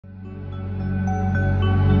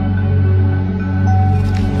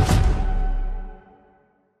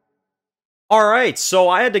Alright, so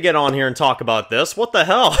I had to get on here and talk about this. What the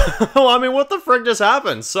hell? I mean, what the frick just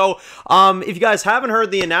happened? So, if you guys haven't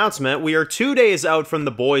heard the announcement, we are 2 days out from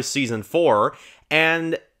The Boys Season 4,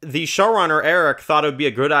 and the showrunner, Eric, thought it would be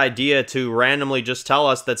a good idea to randomly just tell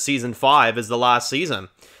us that Season 5 is the last season.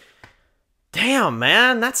 Damn,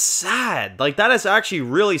 man, that's sad. Like, that is actually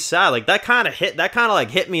really sad. Like, that kind of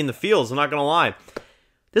hit me in the feels, I'm not gonna lie.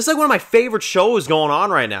 This is like one of my favorite shows going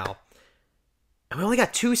on right now. And we only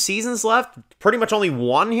got 2 seasons left. Pretty much only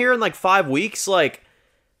 1 here in like 5 weeks. Like,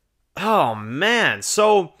 oh man.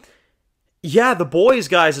 So, yeah, The Boys,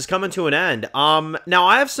 guys, is coming to an end. Now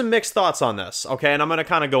I have some mixed thoughts on this, okay? And I'm going to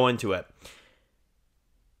kind of go into it.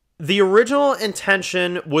 The original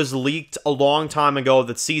intention was leaked a long time ago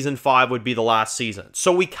that Season 5 would be the last season.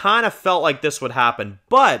 So we kind of felt like this would happen.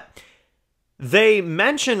 But they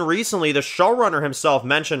mentioned recently, the showrunner himself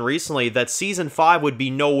mentioned recently, that Season 5 would be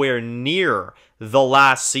nowhere near the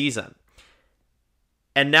last season.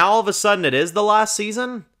 And now all of a sudden it is the last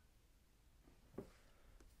season?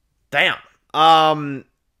 Damn.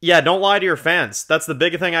 Yeah, don't lie to your fans. That's the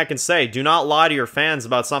big thing I can say. Do not lie to your fans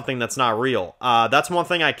about something that's not real. That's one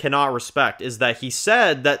thing I cannot respect, is that he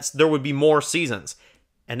said that there would be more seasons.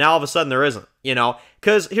 And now all of a sudden there isn't, you know?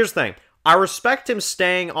 Because here's the thing. I respect him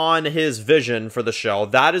staying on his vision for the show.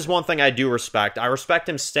 That is one thing I do respect. I respect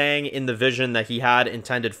him staying in the vision that he had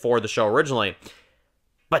intended for the show originally.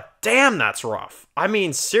 But damn, that's rough. I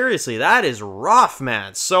mean, seriously, that is rough,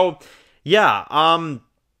 man. So, yeah,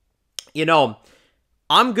 you know,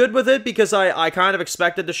 I'm good with it because I kind of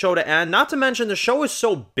expected the show to end. Not to mention, the show is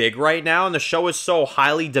so big right now and the show is so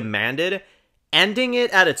highly demanded. Ending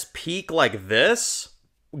it at its peak like this,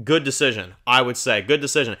 good decision, I would say. Good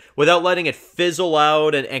decision. Without letting it fizzle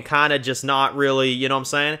out and kind of just not really, you know what I'm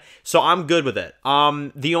saying? So I'm good with it.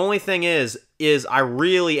 The only thing is I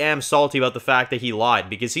really am salty about the fact that he lied,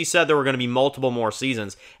 because he said there were going to be multiple more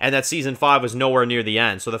seasons and that Season 5 was nowhere near the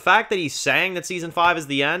end. So the fact that he's saying that Season 5 is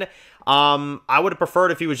the end, I would have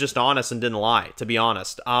preferred if he was just honest and didn't lie, to be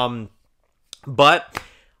honest. But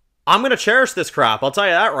I'm going to cherish this crap. I'll tell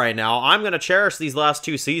you that right now. I'm going to cherish these last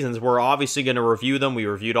 2 seasons. We're obviously going to review them. We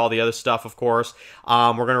reviewed all the other stuff, of course.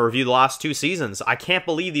 We're going to review the last 2 seasons. I can't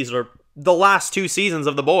believe these are the last 2 seasons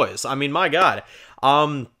of The Boys. I mean, my God.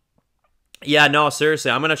 Yeah, no, seriously,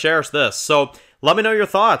 I'm going to cherish this. So, let me know your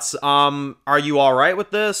thoughts. Are you alright with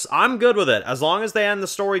this? I'm good with it. As long as they end the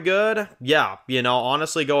story good, yeah, you know,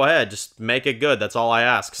 honestly, go ahead. Just make it good. That's all I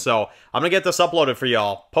ask. So, I'm going to get this uploaded for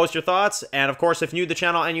y'all. Post your thoughts, and of course, if you're new to the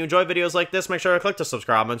channel and you enjoy videos like this, make sure to click to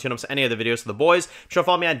subscribe and tune up to any of the videos of The Boys. Be sure to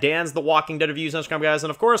follow me at Dan's The Walking Dead Reviews on Instagram, guys. And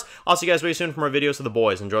of course, I'll see you guys very soon for more videos of The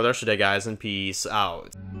Boys. Enjoy the rest of your day, guys, and peace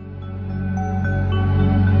out.